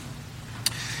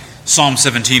Psalm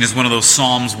 17 is one of those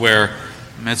psalms where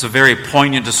it's a very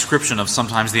poignant description of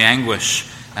sometimes the anguish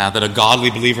that a godly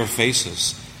believer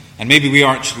faces. And maybe we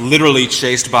aren't literally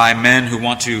chased by men who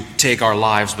want to take our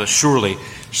lives, but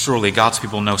surely God's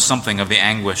people know something of the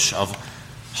anguish of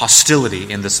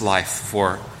hostility in this life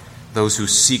for those who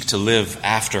seek to live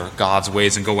after God's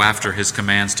ways and go after His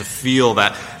commands, to feel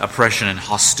that oppression and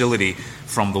hostility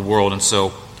from the world. And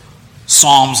so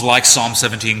Psalms like Psalm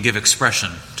 17 give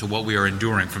expression to what we are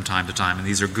enduring from time to time. And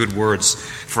these are good words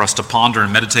for us to ponder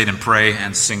and meditate and pray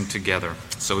and sing together.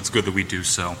 So it's good that we do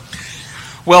so.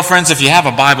 Well, friends, if you have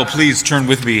a Bible, please turn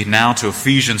with me now to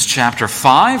Ephesians chapter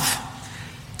 5.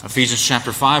 Ephesians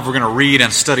chapter 5, we're going to read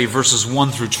and study verses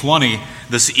 1 through 20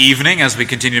 this evening as we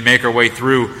continue to make our way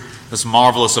through this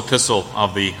marvelous epistle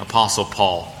of the Apostle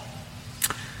Paul.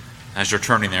 As you're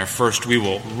turning there, first we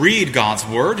will read God's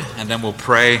Word, and then we'll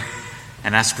pray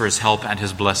and ask for His help and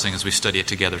His blessing as we study it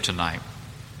together tonight.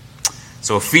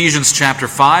 So Ephesians chapter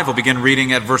 5, we'll begin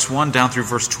reading at verse 1 down through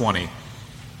verse 20.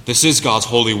 This is God's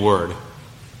holy Word.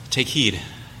 Take heed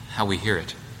how we hear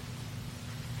it.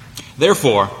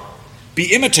 Therefore,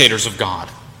 be imitators of God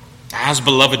as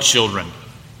beloved children,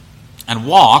 and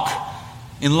walk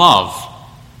in love,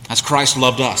 as Christ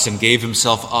loved us and gave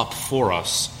Himself up for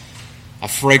us, a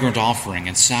fragrant offering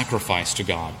and sacrifice to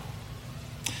God.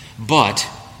 But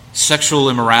sexual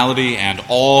immorality and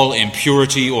all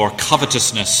impurity or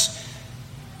covetousness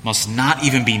must not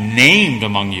even be named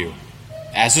among you,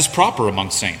 as is proper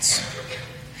among saints.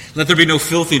 Let there be no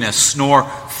filthiness, nor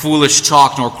foolish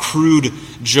talk, nor crude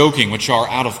joking, which are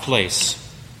out of place.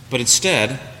 But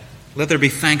instead, let there be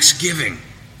thanksgiving.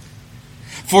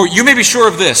 For you may be sure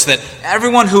of this, that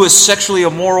everyone who is sexually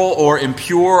immoral or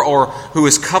impure or who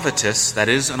is covetous, that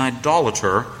is, an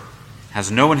idolater,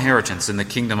 has no inheritance in the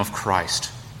kingdom of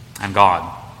Christ and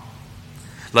God.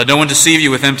 Let no one deceive you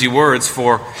with empty words,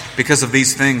 for because of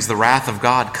these things the wrath of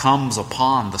God comes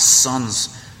upon the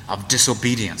sons of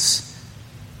disobedience.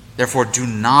 Therefore, do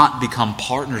not become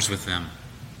partners with them.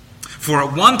 For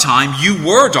at one time you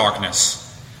were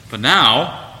darkness, but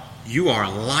now you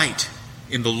are light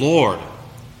in the Lord.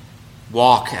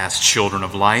 Walk as children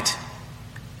of light,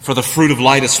 for the fruit of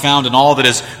light is found in all that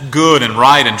is good and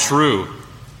right and true.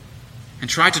 And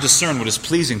try to discern what is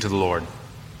pleasing to the Lord.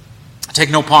 Take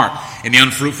no part in the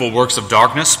unfruitful works of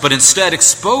darkness, but instead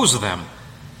expose them.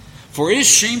 For it is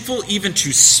shameful even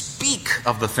to speak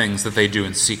of the things that they do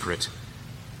in secret.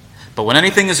 But when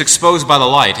anything is exposed by the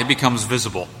light, it becomes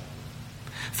visible.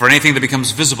 For anything that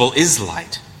becomes visible is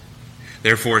light.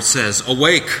 Therefore it says,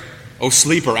 Awake, O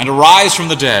sleeper, and arise from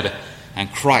the dead,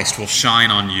 and Christ will shine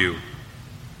on you.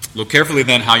 Look carefully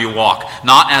then how you walk,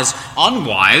 not as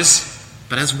unwise,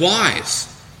 but as wise,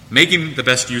 making the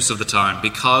best use of the time,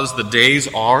 because the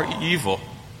days are evil.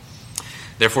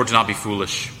 Therefore do not be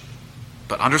foolish,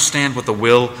 but understand what the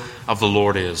will of the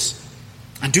Lord is.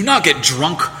 And do not get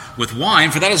drunk with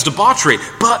wine, for that is debauchery,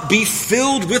 but be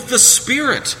filled with the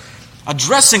Spirit,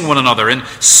 addressing one another in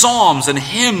psalms and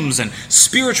hymns and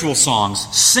spiritual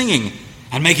songs, singing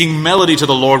and making melody to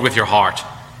the Lord with your heart,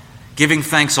 giving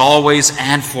thanks always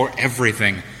and for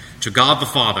everything to God the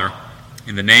Father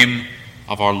in the name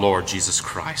of our Lord Jesus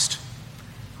Christ.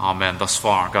 Amen. Thus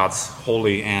far, God's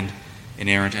holy and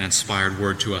inerrant and inspired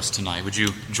word to us tonight. Would you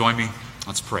join me?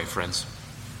 Let's pray, friends.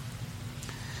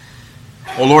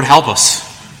 Oh Lord, help us.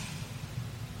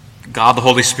 God, the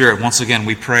Holy Spirit, once again,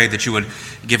 we pray that you would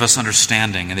give us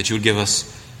understanding and that you would give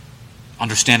us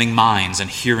understanding minds and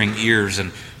hearing ears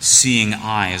and seeing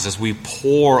eyes as we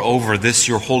pore over this,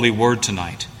 your holy word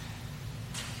tonight.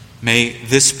 May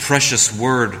this precious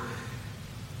word,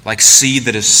 like seed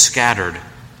that is scattered,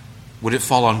 would it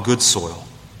fall on good soil?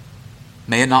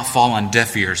 May it not fall on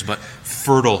deaf ears, but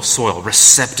fertile soil,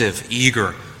 receptive,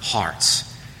 eager hearts.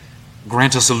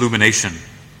 Grant us illumination,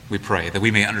 we pray, that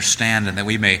we may understand and that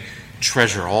we may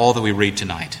treasure all that we read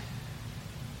tonight.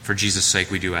 For Jesus' sake,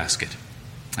 we do ask it.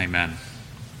 Amen.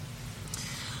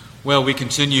 Well, we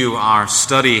continue our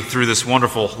study through this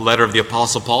wonderful letter of the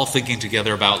Apostle Paul, thinking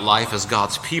together about life as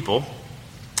God's people.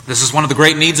 This is one of the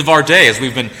great needs of our day, as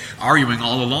we've been arguing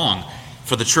all along,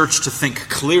 for the church to think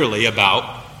clearly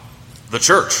about the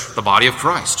church, the body of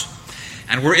Christ.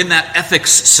 And we're in that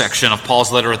ethics section of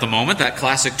Paul's letter at the moment, that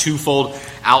classic twofold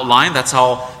outline. That's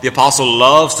how the apostle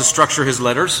loves to structure his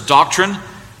letters: doctrine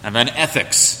and then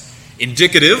ethics.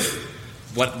 Indicative,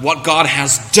 what God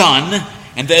has done,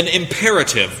 and then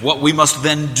imperative, what we must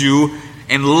then do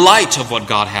in light of what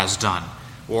God has done.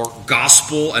 Or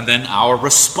gospel, and then our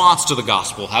response to the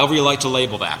gospel, however you like to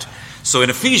label that. So in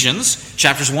Ephesians,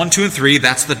 chapters 1, 2, and 3,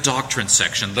 that's the doctrine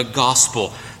section, the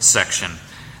gospel section.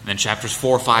 And then chapters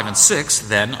 4, 5, and 6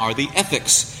 then are the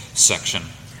ethics section.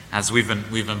 As we've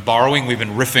been borrowing, we've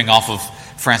been riffing off of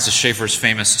Francis Schaeffer's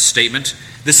famous statement.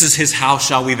 This is his "How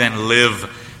shall we then live"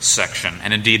 section.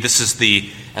 And indeed, this is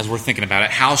as we're thinking about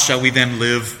it, how shall we then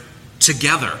live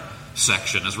together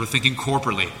section, as we're thinking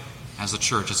corporately as a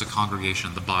church, as a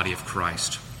congregation, the body of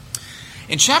Christ.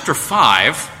 In chapter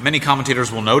 5, many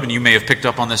commentators will note, and you may have picked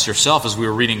up on this yourself as we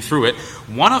were reading through it,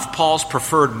 one of Paul's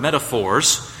preferred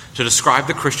metaphors to describe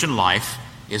the Christian life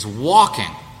is walking.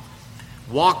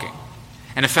 Walking.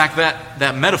 And in fact,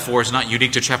 that metaphor is not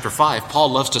unique to chapter 5.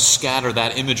 Paul loves to scatter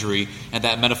that imagery and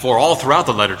that metaphor all throughout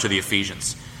the letter to the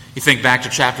Ephesians. You think back to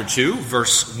chapter 2,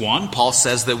 verse 1, Paul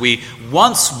says that we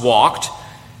once walked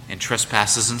in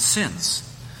trespasses and sins.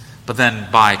 But then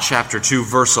by chapter 2,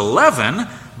 verse 11,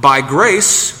 by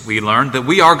grace we learned that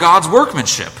we are God's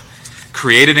workmanship,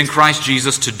 created in Christ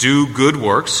Jesus to do good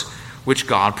works, which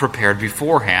God prepared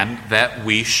beforehand that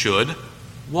we should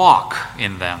walk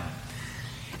in them.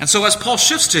 And so as Paul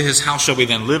shifts to his "How shall we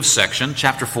then live" section,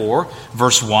 chapter 4,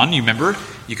 verse 1, you remember,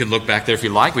 you can look back there if you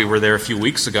like, we were there a few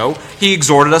weeks ago, he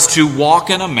exhorted us to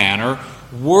walk in a manner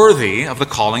worthy of the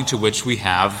calling to which we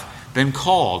have been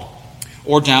called.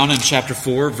 Or down in chapter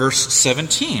 4, verse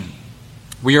 17,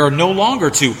 we are no longer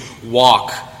to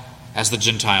walk as the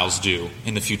Gentiles do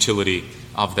in the futility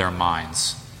of their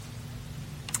minds.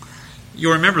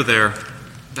 You'll remember there,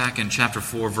 back in chapter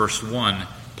 4, verse 1,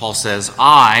 Paul says,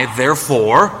 "I,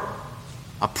 therefore,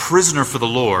 a prisoner for the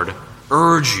Lord,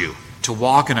 urge you to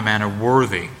walk in a manner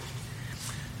worthy."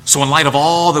 So in light of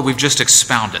all that we've just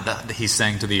expounded, that he's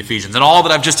saying to the Ephesians, and all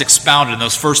that I've just expounded in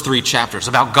those first 3 chapters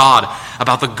about God,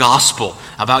 about the gospel,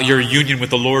 about your union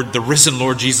with the Lord, the risen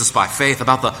Lord Jesus by faith,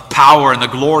 about the power and the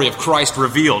glory of Christ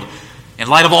revealed, in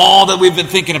light of all that we've been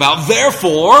thinking about,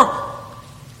 therefore,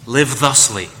 live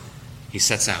thusly, he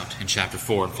sets out in chapter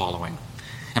 4 and following.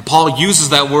 And Paul uses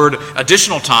that word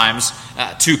additional times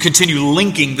to continue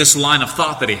linking this line of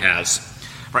thought that he has.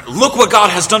 Right? Look what God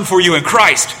has done for you in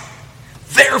Christ.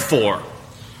 Therefore,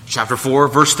 chapter 4,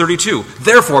 verse 32,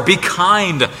 therefore be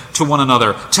kind to one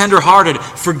another, tender-hearted,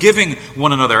 forgiving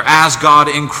one another, as God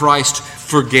in Christ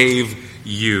forgave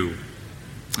you.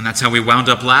 And that's how we wound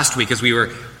up last week as we were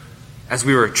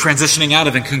transitioning out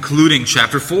of and concluding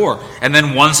chapter 4. And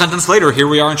then one sentence later, here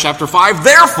we are in chapter 5,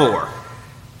 therefore,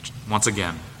 once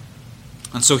again.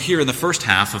 And so here in the first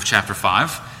half of chapter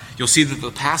 5, you'll see that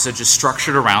the passage is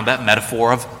structured around that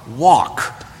metaphor of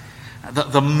walk.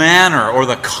 The manner or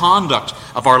the conduct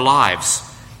of our lives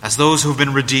as those who have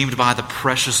been redeemed by the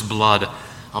precious blood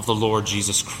of the Lord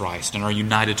Jesus Christ and are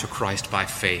united to Christ by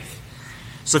faith.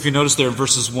 So if you notice there in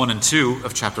verses 1 and 2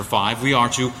 of chapter 5, we are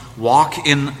to walk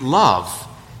in love.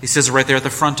 He says it right there at the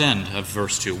front end of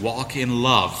verse 2, walk in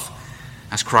love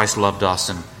as Christ loved us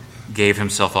and gave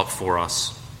himself up for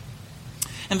us.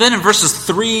 And then in verses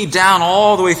 3 down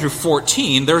all the way through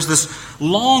 14, there's this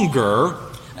longer,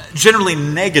 generally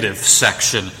negative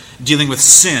section dealing with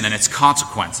sin and its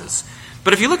consequences.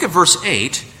 But if you look at verse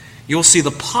 8, you'll see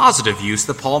the positive use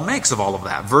that Paul makes of all of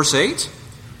that. Verse 8,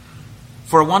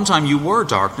 for at one time you were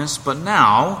darkness, but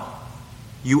now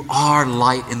you are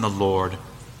light in the Lord.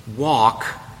 Walk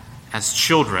as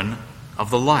children of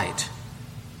the light.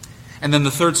 And then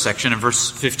the third section in verse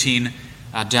 15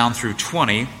 down through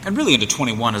 20, and really into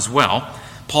 21 as well,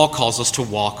 Paul calls us to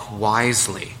walk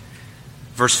wisely.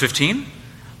 Verse 15,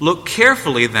 look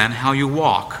carefully then how you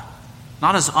walk,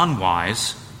 not as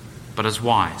unwise, but as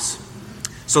wise.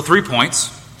 So 3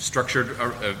 points, structured,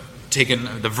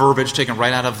 the verbiage taken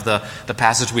right out of the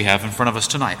passage we have in front of us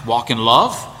tonight. Walk in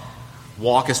love,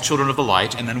 walk as children of the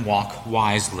light, and then walk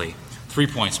wisely. 3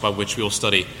 points by which we will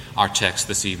study our text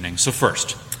this evening. So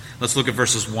first, let's look at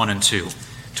verses 1 and 2.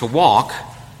 To walk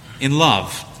in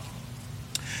love.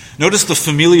 Notice the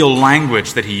familial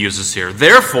language that he uses here.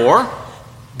 Therefore,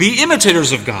 be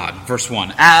imitators of God, verse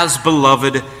 1, as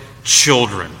beloved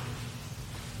children.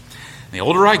 The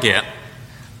older I get,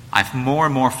 I more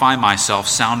and more find myself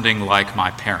sounding like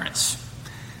my parents.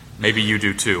 Maybe you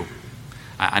do too.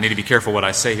 I need to be careful what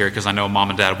I say here because I know Mom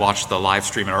and Dad watch the live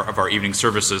stream of our evening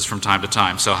services from time to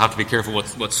time, so I have to be careful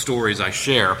what stories I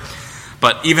share.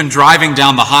 But even driving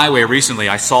down the highway recently,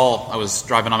 I was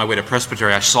driving on my way to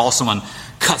Presbytery, I saw someone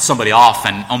cut somebody off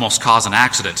and almost cause an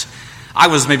accident. I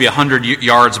was maybe 100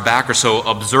 yards back or so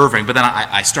observing, but then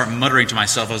I start muttering to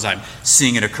myself as I'm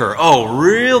seeing it occur, oh,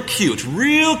 real cute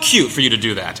for you to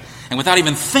do that. And without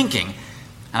even thinking,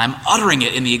 and I'm uttering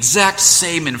it in the exact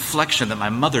same inflection that my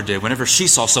mother did whenever she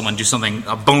saw someone do something,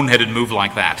 a boneheaded move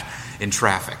like that in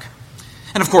traffic.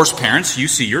 And of course, parents, you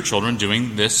see your children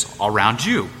doing this around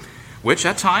you, which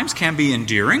at times can be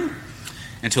endearing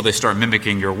until they start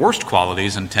mimicking your worst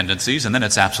qualities and tendencies, and then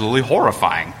it's absolutely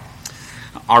horrifying.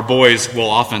 Our boys will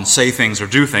often say things or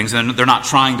do things, and they're not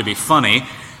trying to be funny.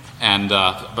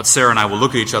 But Sarah and I will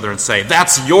look at each other and say,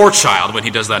 "That's your child," when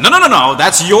he does that. No,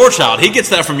 that's your child. He gets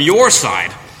that from your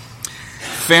side.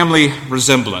 Family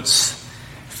resemblance.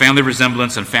 Family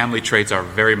resemblance and family traits are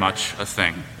very much a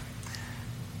thing.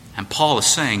 And Paul is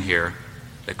saying here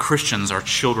that Christians are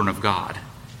children of God.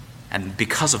 And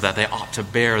because of that, they ought to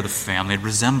bear the family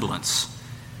resemblance.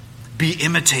 Be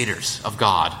imitators of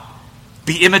God.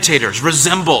 Be imitators,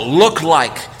 resemble, look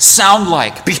like, sound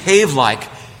like, behave like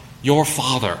your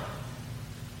Father.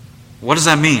 What does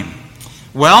that mean?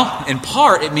 Well, in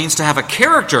part, it means to have a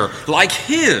character like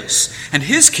His. And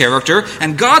His character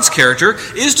and God's character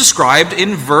is described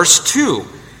in verse 2.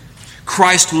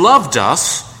 Christ loved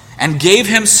us and gave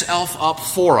Himself up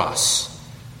for us,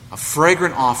 a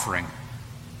fragrant offering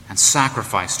and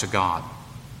sacrifice to God.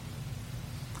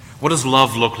 What does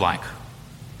love look like?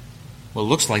 Well, it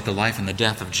looks like the life and the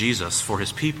death of Jesus for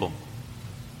His people.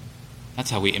 That's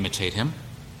how we imitate Him.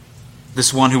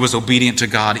 This one who was obedient to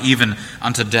God even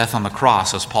unto death on the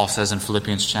cross, as Paul says in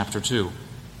Philippians chapter 2.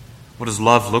 What does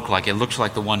love look like? It looks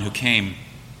like the one who came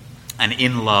and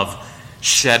in love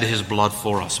shed His blood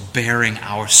for us, bearing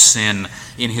our sin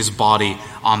in His body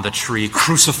on the tree,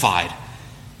 crucified.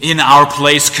 In our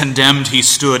place condemned He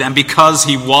stood, and because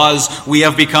He was, we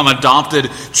have become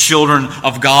adopted children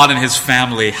of God and His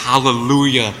family.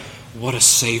 Hallelujah, what a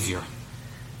Savior.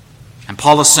 And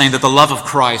Paul is saying that the love of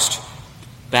Christ,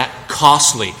 that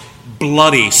costly,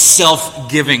 bloody,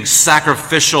 self-giving,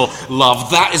 sacrificial love,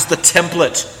 that is the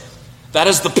template. That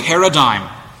is the paradigm.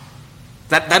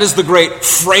 That is the great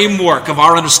framework of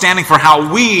our understanding for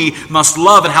how we must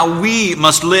love and how we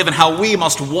must live and how we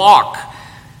must walk.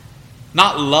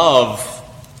 Not love,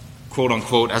 quote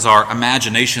unquote, as our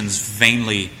imaginations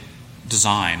vainly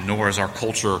design, nor as our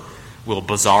culture will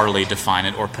bizarrely define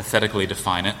it or pathetically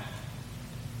define it,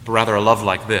 but rather a love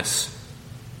like this.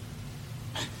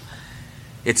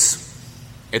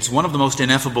 It's one of the most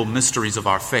ineffable mysteries of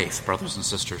our faith, brothers and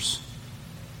sisters.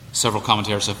 Several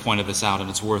commentators have pointed this out, and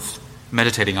it's worth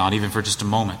meditating on even for just a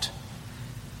moment.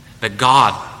 That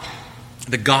God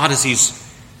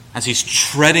as He's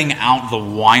treading out the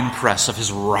winepress of His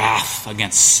wrath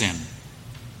against sin.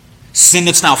 Sin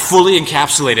that's now fully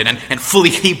encapsulated and fully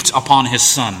heaped upon His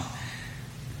Son.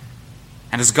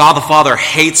 And as God the Father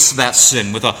hates that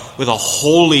sin with a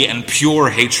holy and pure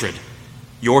hatred,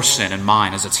 your sin and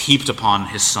mine, as it's heaped upon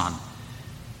His Son.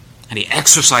 And He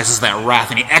exercises that wrath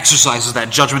and He exercises that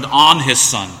judgment on His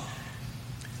Son.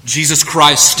 Jesus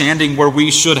Christ standing where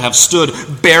we should have stood,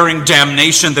 bearing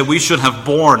damnation that we should have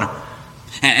borne.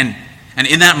 And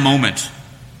in that moment,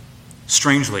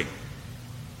 strangely,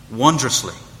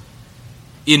 wondrously,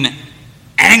 in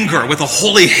anger with a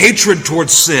holy hatred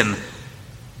towards sin,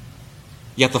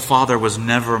 yet the Father was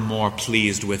never more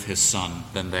pleased with His Son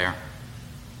than there.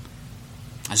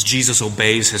 As Jesus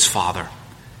obeys His Father,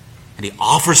 and He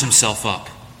offers Himself up,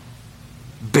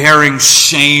 bearing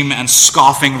shame and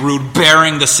scoffing rude,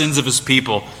 bearing the sins of His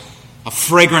people, a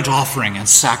fragrant offering and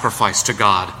sacrifice to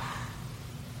God,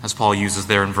 as Paul uses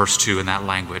there in verse 2 in that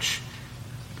language.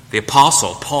 The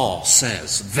Apostle Paul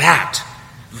says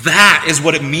that is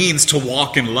what it means to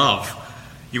walk in love.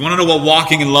 You want to know what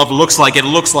walking in love looks like? It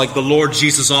looks like the Lord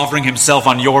Jesus offering Himself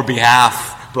on your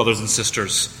behalf, brothers and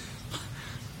sisters.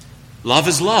 Love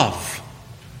is love.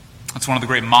 That's one of the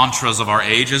great mantras of our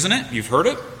age, isn't it? You've heard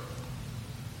it.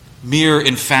 Mere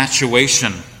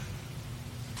infatuation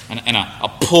and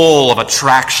a pull of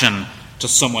attraction to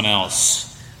someone else.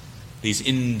 These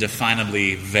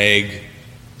indefinably vague,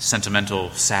 sentimental,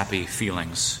 sappy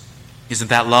feelings. Isn't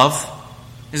that love?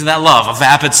 Isn't that love? A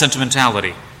vapid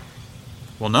sentimentality?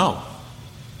 Well, no.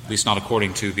 At least not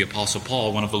according to the Apostle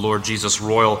Paul, one of the Lord Jesus'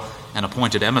 royal and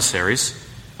appointed emissaries.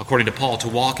 According to Paul, to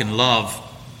walk in love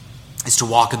is to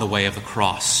walk in the way of the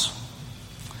cross.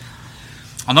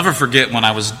 I'll never forget when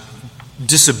I was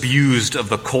disabused of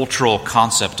the cultural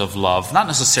concept of love. Not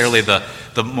necessarily the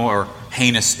more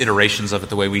heinous iterations of it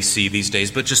the way we see these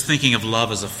days, but just thinking of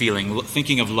love as a feeling,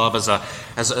 thinking of love as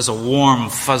a warm,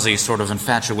 fuzzy sort of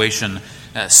infatuation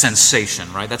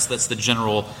sensation, right? That's the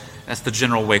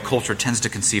general way culture tends to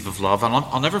conceive of love.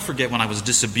 I'll never forget when I was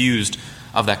disabused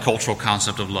of that cultural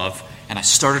concept of love, and I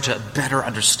started to better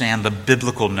understand the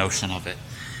biblical notion of it.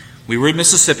 We were in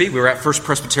Mississippi. We were at First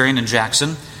Presbyterian in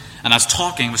Jackson, and I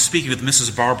was speaking with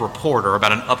Mrs. Barbara Porter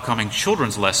about an upcoming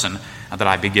children's lesson that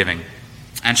I'd be giving.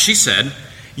 And she said,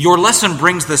 "Your lesson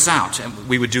brings this out." And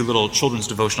we would do little children's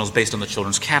devotionals based on the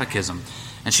children's catechism.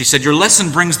 And she said, "Your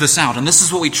lesson brings this out, and this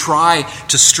is what we try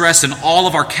to stress in all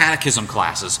of our catechism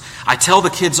classes. I tell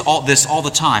the kids this all the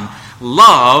time.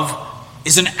 Love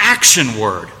is an action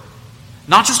word.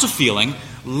 Not just a feeling.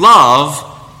 Love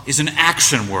is an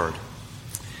action word.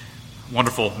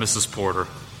 Wonderful Mrs. Porter.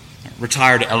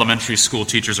 Retired elementary school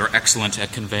teachers are excellent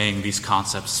at conveying these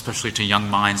concepts, especially to young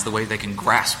minds, the way they can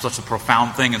grasp such a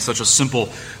profound thing in such a simple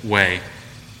way.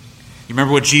 You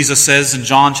remember what Jesus says in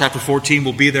John chapter 14?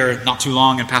 We'll be there not too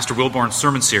long in Pastor Wilborn's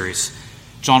sermon series.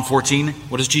 John 14,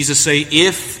 what does Jesus say?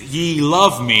 If ye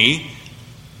love me,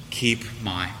 keep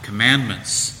my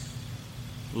commandments.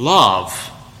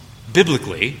 Love,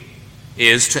 biblically,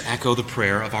 is to echo the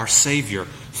prayer of our Savior.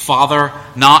 Father,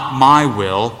 not my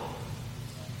will,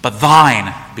 but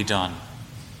thine be done.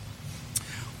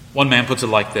 One man puts it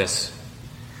like this.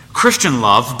 Christian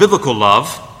love, biblical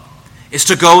love, is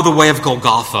to go the way of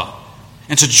Golgotha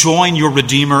and to join your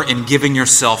Redeemer in giving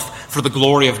yourself for the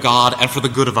glory of God and for the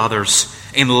good of others,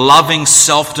 in loving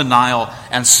self-denial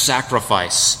and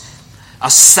sacrifice. A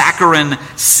saccharine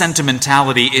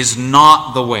sentimentality is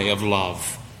not the way of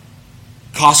love.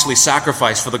 Costly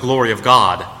sacrifice for the glory of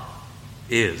God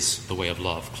is the way of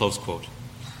love. Close quote.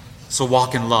 So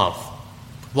walk in love.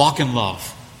 Walk in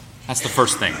love. That's the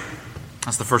first thing.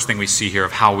 That's the first thing we see here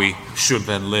of how we should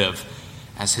then live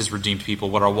as His redeemed people,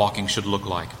 what our walking should look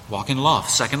like. Walk in love.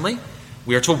 Secondly,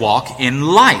 we are to walk in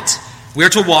light. We are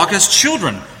to walk as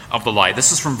children of the light.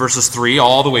 This is from verses 3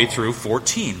 all the way through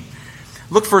 14.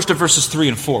 Look first at verses 3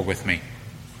 and 4 with me.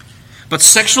 But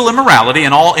sexual immorality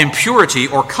and all impurity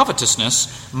or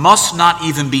covetousness must not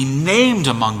even be named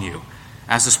among you,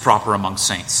 as is proper among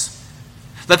saints.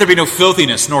 Let there be no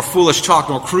filthiness, nor foolish talk,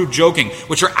 nor crude joking,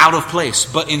 which are out of place,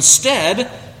 but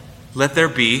instead let there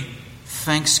be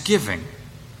thanksgiving.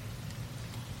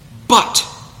 But,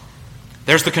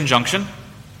 there's the conjunction.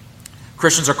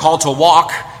 Christians are called to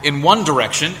walk in one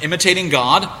direction, imitating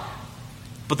God,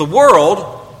 but the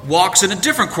world walks in a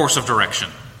different course of direction.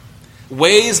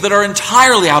 Ways that are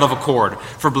entirely out of accord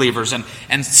for believers,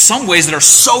 and some ways that are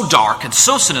so dark and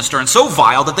so sinister and so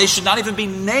vile that they should not even be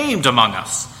named among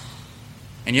us.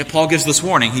 And yet Paul gives this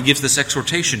warning, he gives this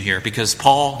exhortation here, because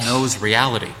Paul knows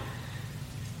reality.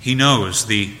 He knows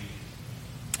the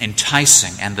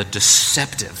enticing and the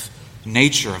deceptive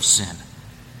nature of sin.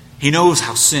 He knows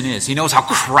how sin is. He knows how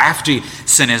crafty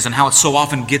sin is and how it so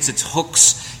often gets its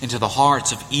hooks into the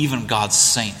hearts of even God's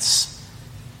saints.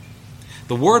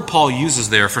 The word Paul uses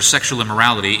there for sexual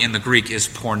immorality in the Greek is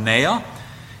porneia.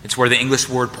 It's where the English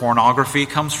word pornography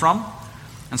comes from.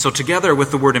 And so together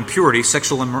with the word impurity,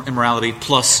 sexual immorality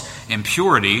plus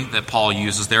impurity that Paul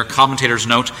uses there, commentators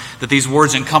note that these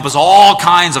words encompass all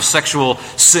kinds of sexual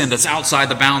sin that's outside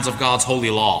the bounds of God's holy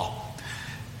law.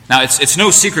 Now, it's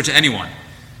no secret to anyone,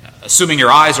 assuming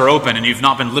your eyes are open and you've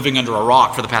not been living under a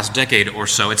rock for the past decade or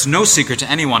so, it's no secret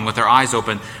to anyone with their eyes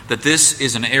open that this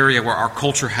is an area where our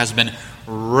culture has been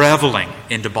reveling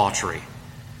in debauchery,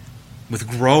 with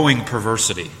growing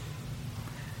perversity,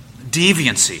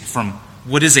 deviancy from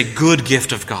what is a good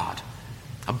gift of God,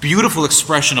 a beautiful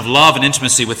expression of love and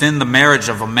intimacy within the marriage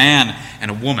of a man and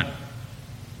a woman.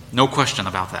 No question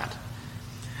about that.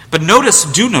 But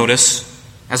do notice,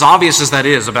 as obvious as that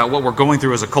is about what we're going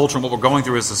through as a culture and what we're going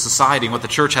through as a society and what the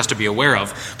church has to be aware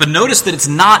of, but notice that it's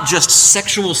not just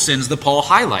sexual sins that Paul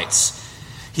highlights.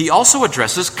 He also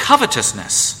addresses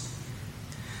covetousness.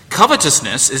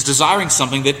 Covetousness is desiring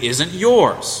something that isn't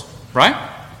yours, right?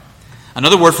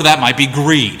 Another word for that might be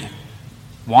greed.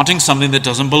 Wanting something that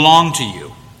doesn't belong to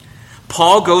you.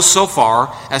 Paul goes so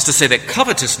far as to say that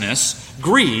covetousness,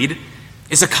 greed,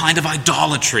 is a kind of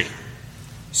idolatry.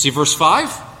 See verse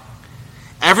 5?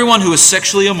 Everyone who is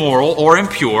sexually immoral or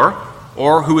impure,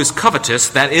 or who is covetous,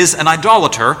 that is an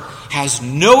idolater, has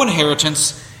no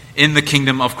inheritance in the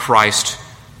kingdom of Christ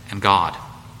and God.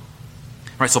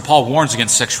 Right, so Paul warns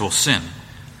against sexual sin.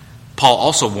 Paul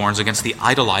also warns against the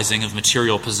idolizing of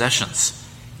material possessions,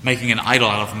 making an idol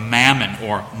out of mammon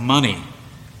or money.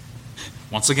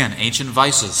 Once again, ancient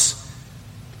vices,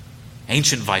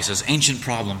 ancient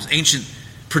problems, ancient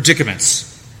predicaments.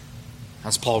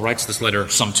 As Paul writes this letter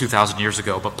some 2,000 years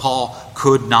ago, but Paul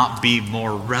could not be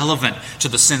more relevant to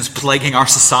the sins plaguing our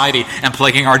society and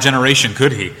plaguing our generation,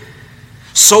 could he?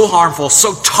 So harmful,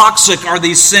 so toxic are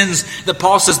these sins that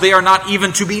Paul says they are not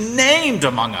even to be named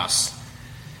among us.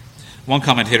 One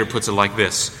commentator puts it like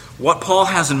this: what Paul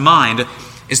has in mind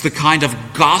is the kind of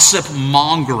gossip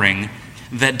mongering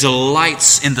that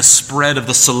delights in the spread of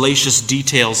the salacious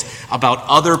details about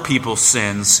other people's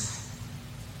sins,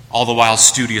 all the while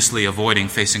studiously avoiding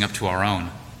facing up to our own.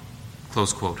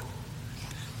 Close quote.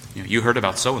 You heard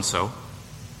about so-and-so.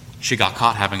 She got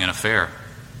caught having an affair.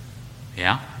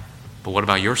 Yeah? But what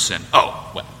about your sin?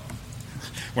 Oh, well,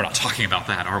 we're not talking about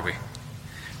that, are we?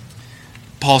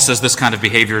 Paul says this kind of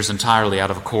behavior is entirely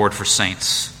out of accord for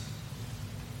saints.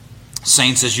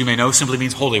 Saints, as you may know, simply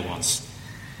means holy ones.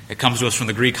 It comes to us from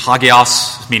the Greek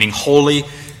hagios, meaning holy,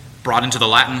 brought into the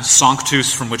Latin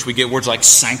sanctus, from which we get words like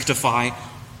sanctify.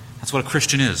 That's what a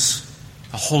Christian is,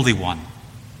 a holy one.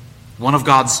 One of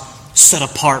God's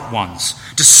set-apart ones,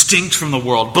 distinct from the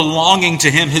world, belonging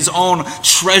to Him, His own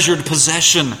treasured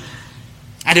possession.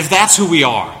 And if that's who we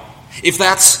are, if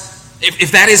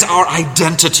that is our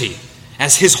identity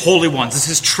as His holy ones, as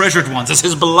His treasured ones, as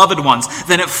His beloved ones,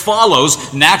 then it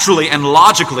follows naturally and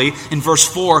logically in verse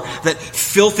 4 that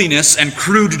filthiness and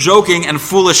crude joking and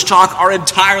foolish talk are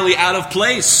entirely out of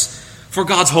place for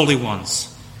God's holy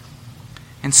ones.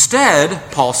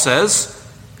 Instead, Paul says,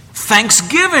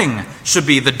 thanksgiving should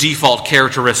be the default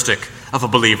characteristic of a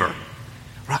believer.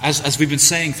 As we've been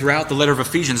saying throughout the letter of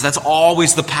Ephesians, that's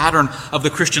always the pattern of the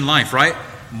Christian life, right?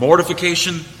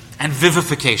 Mortification and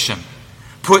vivification.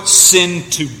 Put sin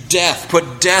to death.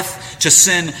 Put death to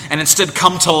sin and instead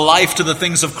come to life to the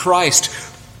things of Christ.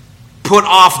 Put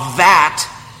off that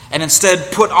and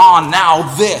instead put on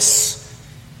now this.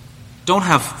 Don't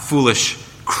have foolish,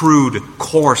 crude,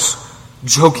 coarse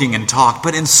joking and talk,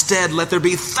 but instead let there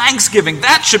be thanksgiving.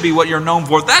 That should be what you're known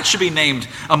for. That should be named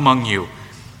among you.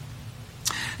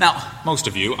 Now, most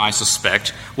of you, I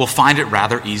suspect, will find it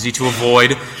rather easy to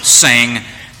avoid saying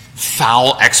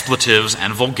foul expletives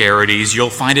and vulgarities. You'll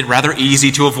find it rather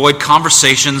easy to avoid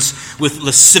conversations with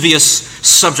lascivious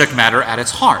subject matter at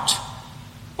its heart.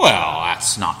 Well,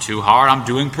 that's not too hard. I'm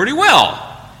doing pretty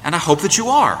well, and I hope that you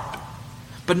are.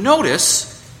 But notice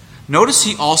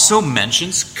he also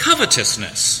mentions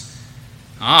covetousness.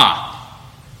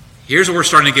 Here's where we're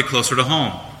starting to get closer to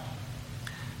home.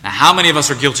 Now, how many of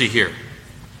us are guilty here?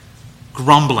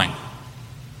 Grumbling,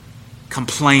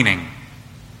 complaining,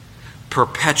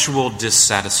 perpetual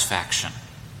dissatisfaction.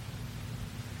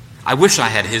 I wish I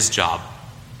had his job.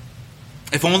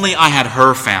 If only I had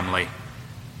her family.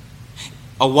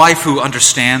 A wife who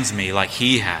understands me like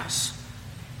he has.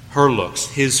 Her looks,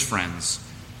 his friends.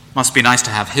 Must be nice to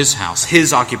have his house,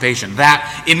 his occupation,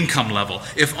 that income level.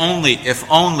 If only, if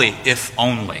only, if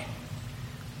only.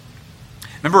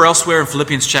 Remember elsewhere in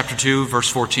Philippians chapter 2, verse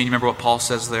 14, remember what Paul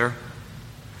says there?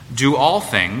 Do all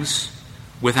things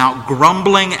without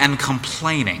grumbling and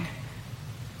complaining,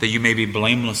 that you may be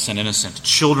blameless and innocent,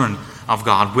 children of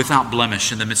God, without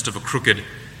blemish in the midst of a crooked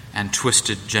and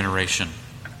twisted generation.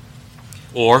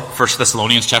 Or 1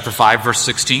 Thessalonians chapter 5, verse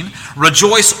 16,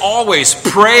 rejoice always,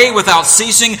 pray without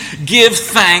ceasing, give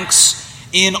thanks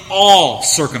in all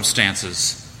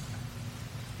circumstances.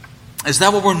 Is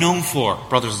that what we're known for,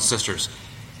 brothers and sisters?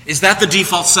 Is that the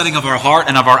default setting of our heart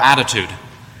and of our attitude?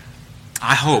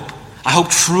 I hope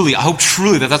truly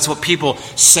that that's what people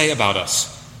say about us.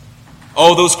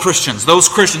 Oh, those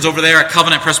Christians over there at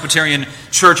Covenant Presbyterian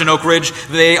Church in Oak Ridge,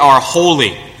 they are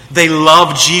holy. They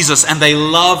love Jesus and they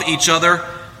love each other.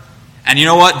 And you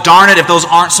know what? Darn it, if those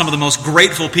aren't some of the most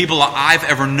grateful people I've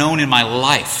ever known in my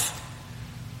life.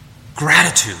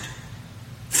 Gratitude,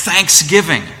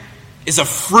 thanksgiving is a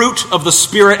fruit of the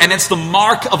Spirit, and it's the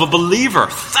mark of a believer.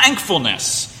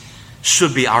 Thankfulness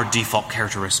should be our default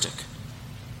characteristic.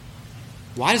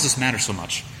 Why does this matter so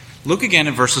much? Look again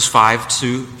at verses 5,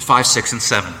 6, and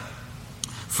 7.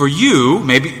 For you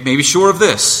may be sure of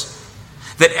this,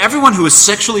 that everyone who is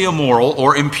sexually immoral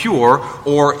or impure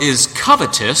or is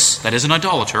covetous, that is an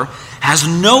idolater, has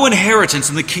no inheritance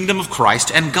in the kingdom of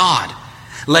Christ and God.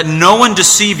 Let no one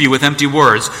deceive you with empty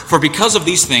words, for because of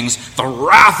these things, the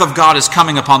wrath of God is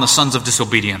coming upon the sons of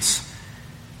disobedience.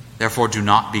 Therefore, do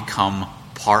not become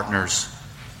partners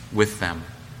with them.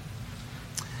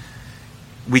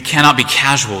 We cannot be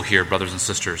casual here, brothers and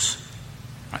sisters.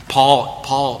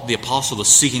 Paul, the apostle, is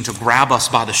seeking to grab us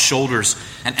by the shoulders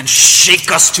and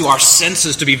shake us to our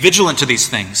senses to be vigilant to these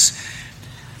things.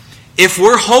 If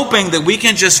we're hoping that we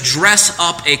can just dress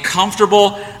up a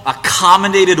comfortable,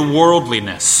 accommodated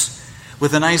worldliness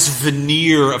with a nice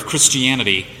veneer of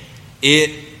Christianity,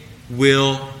 it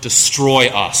will destroy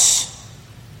us.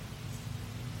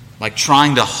 Like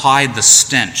trying to hide the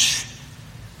stench,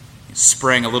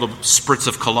 spraying a little spritz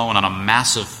of cologne on a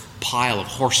massive pile of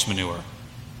horse manure.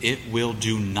 It will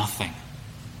do nothing.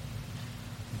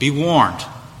 Be warned.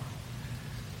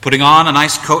 Putting on a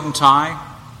nice coat and tie,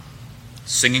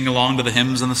 singing along to the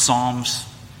hymns and the psalms,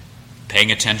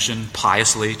 paying attention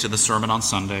piously to the sermon on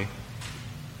Sunday,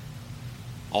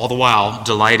 all the while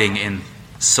delighting in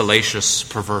salacious,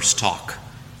 perverse talk,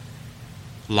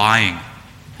 lying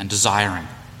and desiring,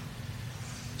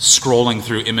 scrolling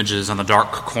through images on the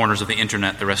dark corners of the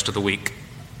internet the rest of the week,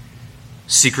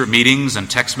 secret meetings and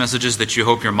text messages that you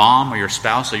hope your mom or your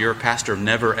spouse or your pastor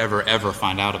never, ever, ever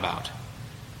find out about.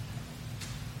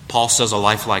 Paul says a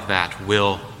life like that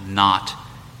will not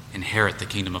inherit the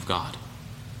kingdom of God.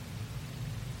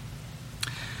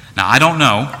 Now, I don't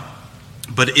know,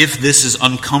 but if this is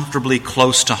uncomfortably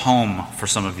close to home for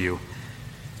some of you,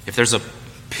 if there's a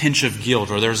pinch of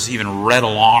guilt or there's even red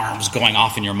alarms going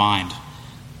off in your mind,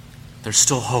 there's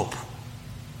still hope.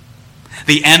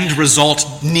 The end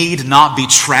result need not be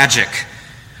tragic,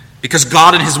 because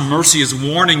God in His mercy is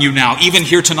warning you now, even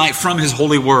here tonight from His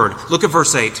holy word. Look at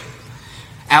verse 8.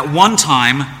 At one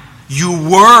time you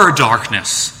were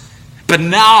darkness, but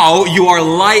now you are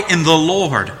light in the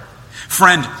Lord.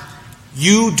 Friend,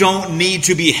 you don't need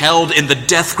to be held in the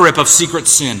death grip of secret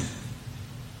sin.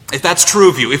 If that's true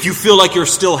of you, if you feel like you're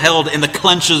still held in the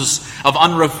clenches of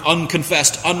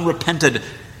unconfessed, unrepented,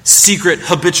 secret,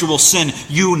 habitual sin,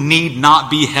 you need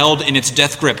not be held in its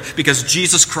death grip, because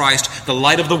Jesus Christ, the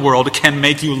light of the world, can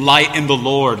make you light in the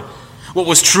Lord. What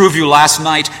was true of you last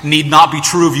night need not be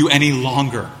true of you any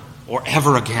longer or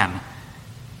ever again.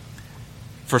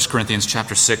 1 Corinthians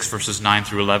chapter 6, verses 9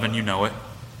 through 11, you know it.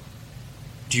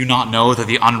 Do you not know that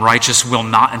the unrighteous will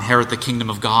not inherit the kingdom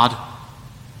of God?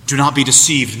 Do not be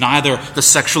deceived. Neither the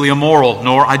sexually immoral,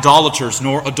 nor idolaters,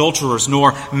 nor adulterers,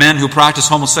 nor men who practice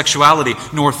homosexuality,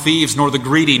 nor thieves, nor the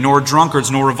greedy, nor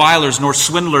drunkards, nor revilers, nor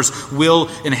swindlers will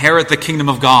inherit the kingdom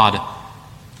of God.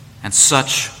 And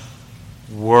such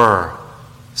were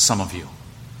some of you.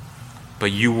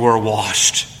 But you were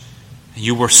washed,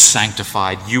 you were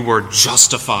sanctified, you were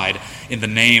justified in the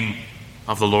name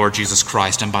of the Lord Jesus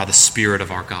Christ and by the Spirit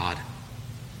of our God.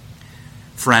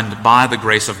 Friend, by the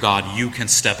grace of God, you can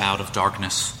step out of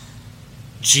darkness.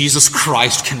 Jesus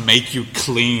Christ can make you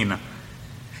clean.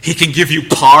 He can give you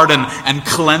pardon and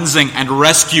cleansing and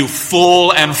rescue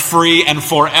full and free and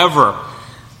forever.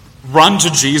 Run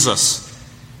to Jesus.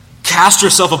 Cast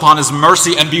yourself upon His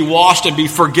mercy and be washed and be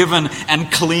forgiven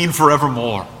and clean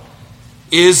forevermore.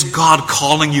 Is God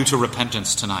calling you to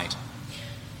repentance tonight?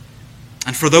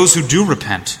 And for those who do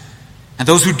repent, and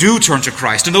those who do turn to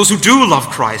Christ, and those who do love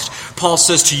Christ, Paul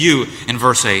says to you in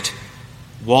verse 8,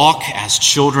 walk as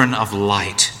children of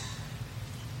light.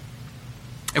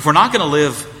 If we're not going to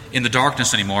live in the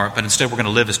darkness anymore, but instead we're going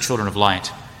to live as children of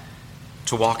light,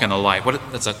 to walk in the light,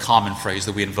 that's a common phrase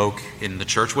that we invoke in the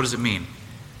church. What does it mean?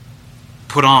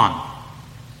 Put on,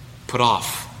 put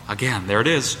off. Again, there it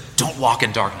is. Don't walk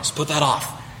in darkness. Put that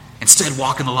off. Instead,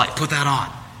 walk in the light. Put that on.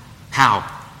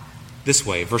 How? This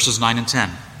way, verses 9 and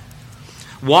 10.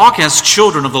 Walk as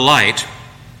children of the light,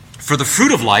 for the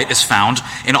fruit of light is found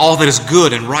in all that is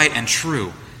good and right and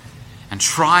true. And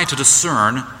try to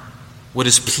discern what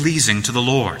is pleasing to the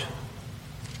Lord.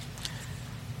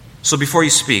 So before you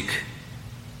speak,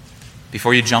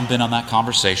 before you jump in on that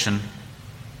conversation,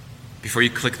 before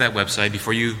you click that website,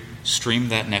 before you stream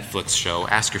that Netflix show,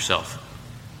 ask yourself,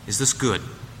 is this good?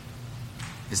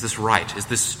 Is this right? Is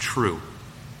this true?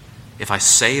 If I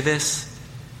say this,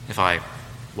 if I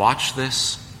watch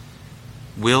this,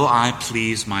 will I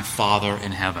please my Father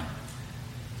in heaven?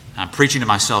 I'm preaching to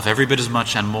myself every bit as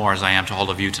much and more as I am to all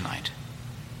of you tonight.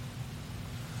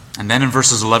 And then in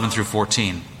verses 11 through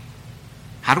 14,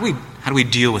 how do we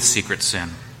deal with secret sin?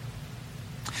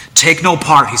 Take no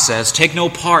part, he says, take no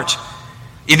part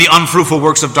in the unfruitful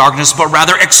works of darkness, but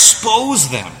rather expose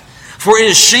them. For it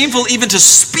is shameful even to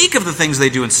speak of the things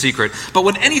they do in secret. But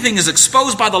when anything is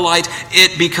exposed by the light,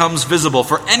 it becomes visible.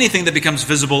 For anything that becomes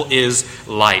visible is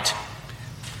light.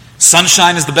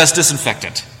 Sunshine is the best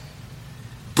disinfectant.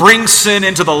 Bring sin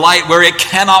into the light where it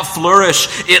cannot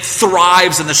flourish. It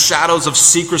thrives in the shadows of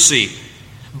secrecy.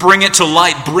 Bring it to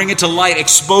light. Bring it to light.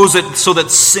 Expose it so that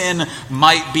sin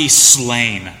might be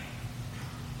slain.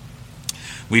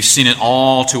 We've seen it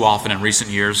all too often in recent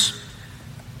years,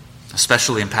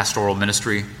 especially in pastoral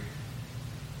ministry.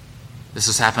 This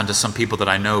has happened to some people that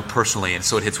I know personally, and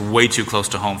so it hits way too close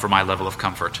to home for my level of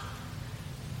comfort.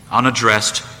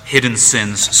 Unaddressed, hidden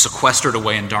sins sequestered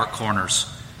away in dark corners.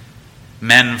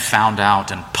 Men found out,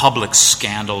 and public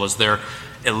scandal as their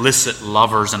illicit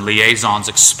lovers and liaisons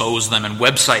expose them, and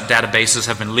website databases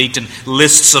have been leaked, and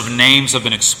lists of names have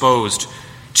been exposed.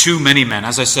 Too many men,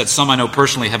 as I said, some I know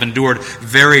personally, have endured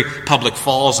very public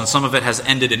falls, and some of it has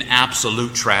ended in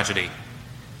absolute tragedy.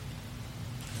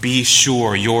 Be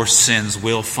sure your sins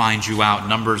will find you out.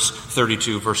 Numbers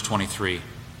 32, verse 23.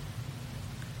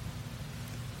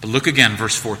 But look again,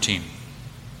 verse 14.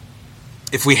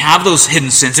 If we have those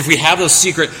hidden sins, if we have those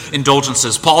secret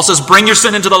indulgences, Paul says, bring your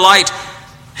sin into the light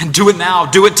and do it now.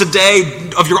 Do it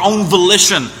today of your own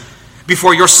volition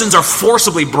before your sins are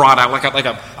forcibly brought out like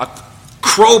a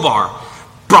crowbar,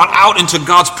 brought out into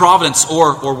God's providence,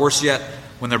 or worse yet,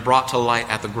 when they're brought to light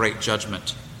at the great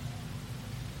judgment.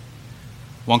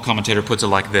 One commentator puts it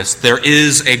like this: there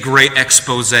is a great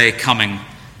expose coming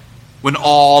when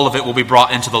all of it will be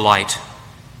brought into the light.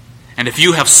 And if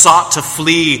you have sought to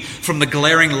flee from the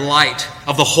glaring light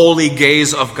of the holy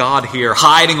gaze of God here,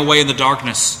 hiding away in the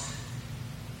darkness,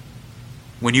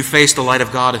 when you face the light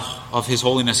of God, of His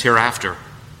holiness hereafter,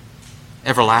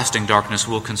 everlasting darkness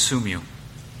will consume you.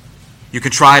 You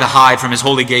can try to hide from His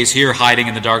holy gaze here, hiding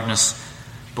in the darkness,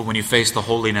 but when you face the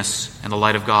holiness and the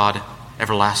light of God,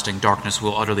 everlasting darkness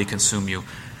will utterly consume you.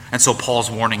 And so Paul's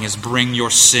warning is, bring your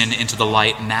sin into the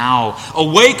light now.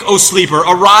 Awake, O sleeper,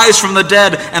 arise from the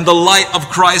dead, and the light of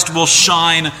Christ will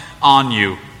shine on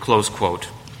you. Close quote.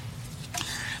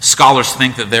 Scholars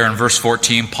think that there in verse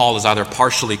 14, Paul is either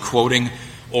partially quoting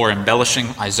or embellishing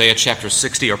Isaiah chapter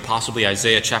 60 or possibly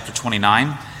Isaiah chapter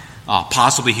 29.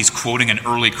 Possibly he's quoting an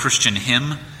early Christian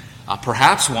hymn,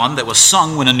 perhaps one that was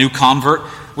sung when a new convert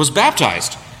was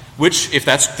baptized, which, if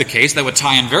that's the case, that would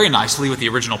tie in very nicely with the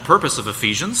original purpose of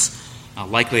Ephesians,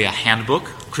 likely a handbook,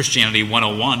 Christianity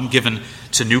 101, given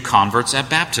to new converts at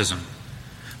baptism.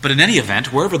 But in any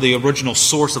event, wherever the original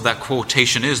source of that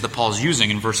quotation is that Paul's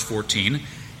using in verse 14,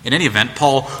 in any event,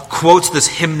 Paul quotes this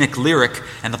hymnic lyric,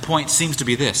 and the point seems to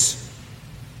be this: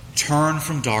 turn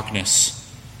from darkness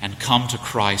and come to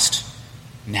Christ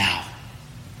now.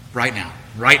 Right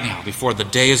now, before the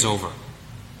day is over.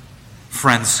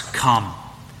 Friends, come.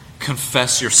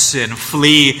 Confess your sin.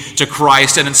 Flee to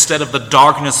Christ, and instead of the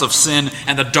darkness of sin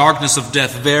and the darkness of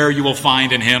death, there you will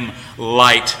find in Him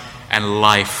light and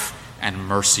life and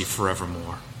mercy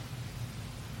forevermore.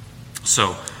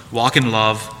 So, walk in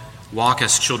love, walk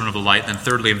as children of the light. Then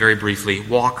thirdly, and very briefly,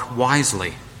 walk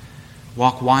wisely.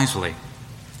 Walk wisely.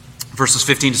 Verses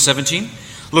 15 to 17.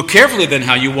 Look carefully then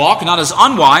how you walk, not as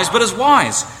unwise, but as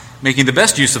wise, making the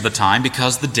best use of the time,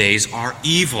 because the days are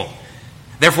evil.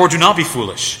 Therefore do not be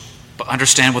foolish, but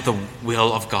understand what the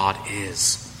will of God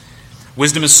is.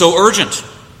 Wisdom is so urgent,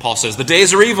 Paul says. The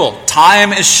days are evil.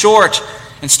 Time is short.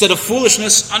 Instead of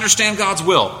foolishness, understand God's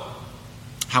will.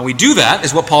 How we do that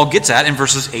is what Paul gets at in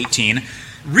verses 18,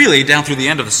 really down through the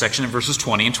end of the section in verses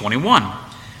 20 and 21.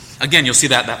 Again, you'll see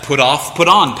that put off, put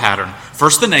on pattern.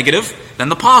 First the negative, then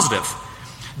the positive.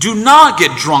 Do not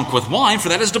get drunk with wine, for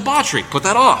that is debauchery. Put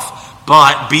that off.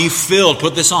 But be filled,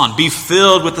 put this on, be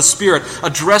filled with the Spirit,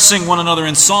 addressing one another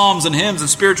in psalms and hymns and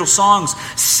spiritual songs,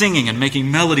 singing and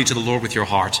making melody to the Lord with your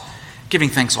heart, giving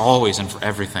thanks always and for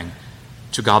everything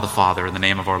to God the Father in the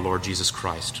name of our Lord Jesus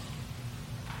Christ.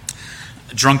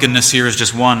 Drunkenness here is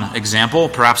just one example,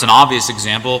 perhaps an obvious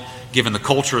example, given the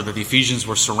culture that the Ephesians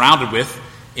were surrounded with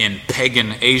in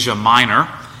pagan Asia Minor.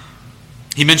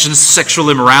 He mentions sexual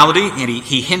immorality, and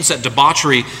he hints at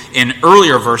debauchery in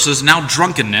earlier verses, now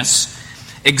drunkenness.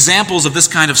 Examples of this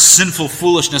kind of sinful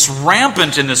foolishness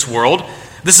rampant in this world.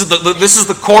 This is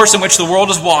the course in which the world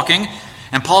is walking,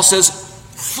 and Paul says,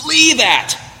 flee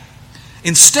that.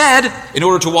 Instead, in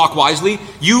order to walk wisely,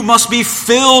 you must be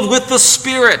filled with the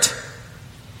Spirit.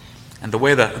 And the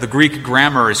way the Greek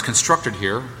grammar is constructed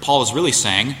here, Paul is really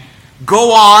saying,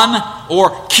 go on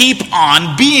or keep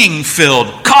on being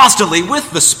filled constantly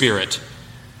with the Spirit.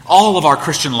 All of our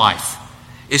Christian life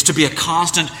is to be a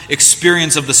constant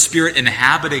experience of the Spirit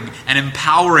inhabiting and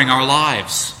empowering our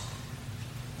lives.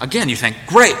 Again, you think,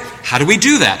 great, how do we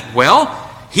do that? Well,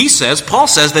 Paul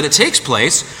says that it takes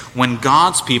place when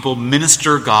God's people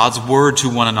minister God's word to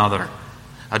one another.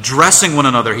 Addressing one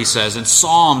another, he says, in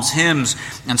psalms, hymns,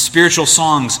 and spiritual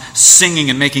songs, singing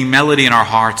and making melody in our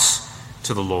hearts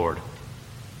to the Lord.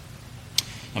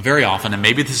 Now, very often, and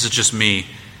maybe this is just me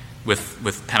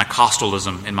with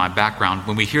Pentecostalism in my background,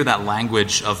 when we hear that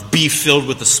language of be filled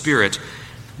with the Spirit,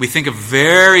 we think of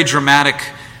very dramatic,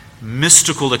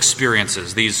 mystical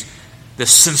experiences, this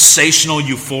sensational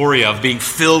euphoria of being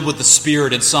filled with the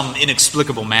Spirit in some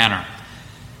inexplicable manner.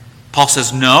 Paul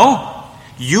says, no,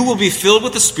 you will be filled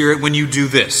with the Spirit when you do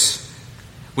this,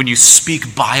 when you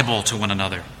speak Bible to one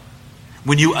another,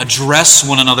 when you address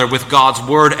one another with God's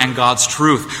word and God's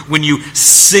truth, when you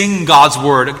sing God's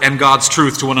word and God's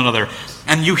truth to one another,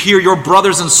 and you hear your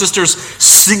brothers and sisters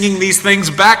singing these things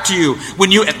back to you,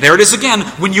 there it is again,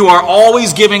 when you are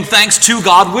always giving thanks to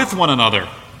God with one another.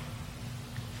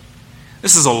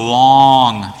 This is a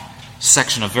long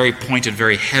section of very pointed,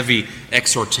 very heavy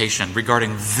exhortation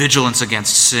regarding vigilance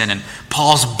against sin, and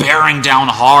Paul's bearing down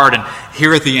hard, and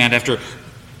here at the end, after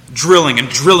drilling and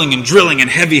drilling and drilling and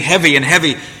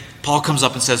heavy, Paul comes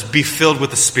up and says, be filled with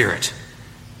the Spirit.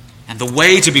 And the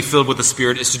way to be filled with the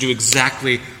Spirit is to do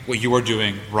exactly what you are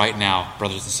doing right now,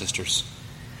 brothers and sisters.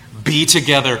 Be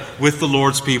together with the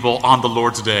Lord's people on the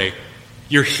Lord's day.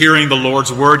 You're hearing the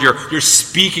Lord's word. You're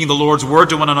speaking the Lord's word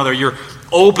to one another. You're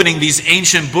opening these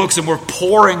ancient books, and we're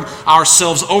pouring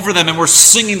ourselves over them, and we're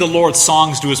singing the Lord's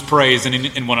songs to His praise and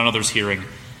in one another's hearing.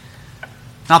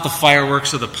 Not the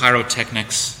fireworks or the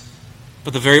pyrotechnics,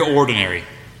 but the very ordinary,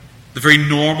 the very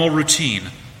normal routine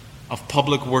of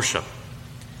public worship.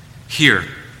 Here,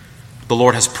 the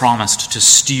Lord has promised to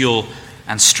steel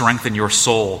and strengthen your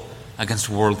soul against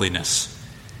worldliness.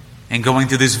 And going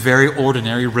through these very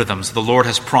ordinary rhythms, the Lord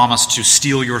has promised to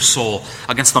steel your soul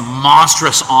against the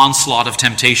monstrous onslaught of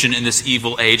temptation in this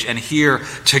evil age. And here,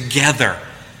 together,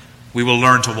 we will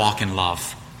learn to walk in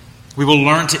love. We will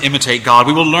learn to imitate God.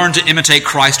 We will learn to imitate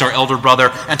Christ, our elder brother,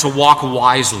 and to walk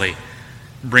wisely,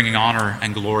 bringing honor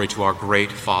and glory to our great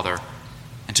Father.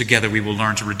 And together we will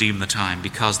learn to redeem the time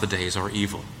because the days are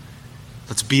evil.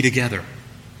 Let's be together,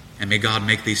 and may God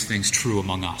make these things true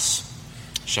among us.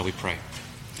 Shall we pray?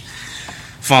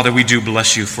 Father, we do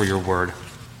bless you for your word.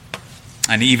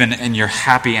 And even in your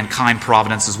happy and kind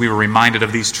providence, as we were reminded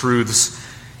of these truths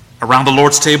around the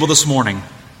Lord's table this morning,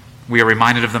 we are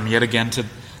reminded of them yet again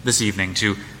this evening,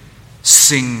 to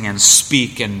sing and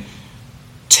speak and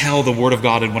tell the word of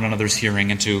God in one another's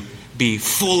hearing, and to be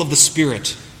full of the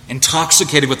Spirit,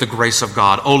 intoxicated with the grace of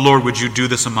God. Oh Lord, would you do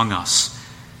this among us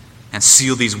and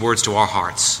seal these words to our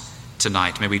hearts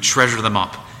tonight. May we treasure them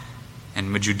up,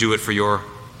 and would you do it for your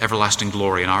everlasting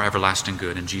glory and our everlasting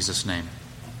good. In Jesus' name,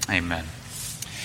 amen.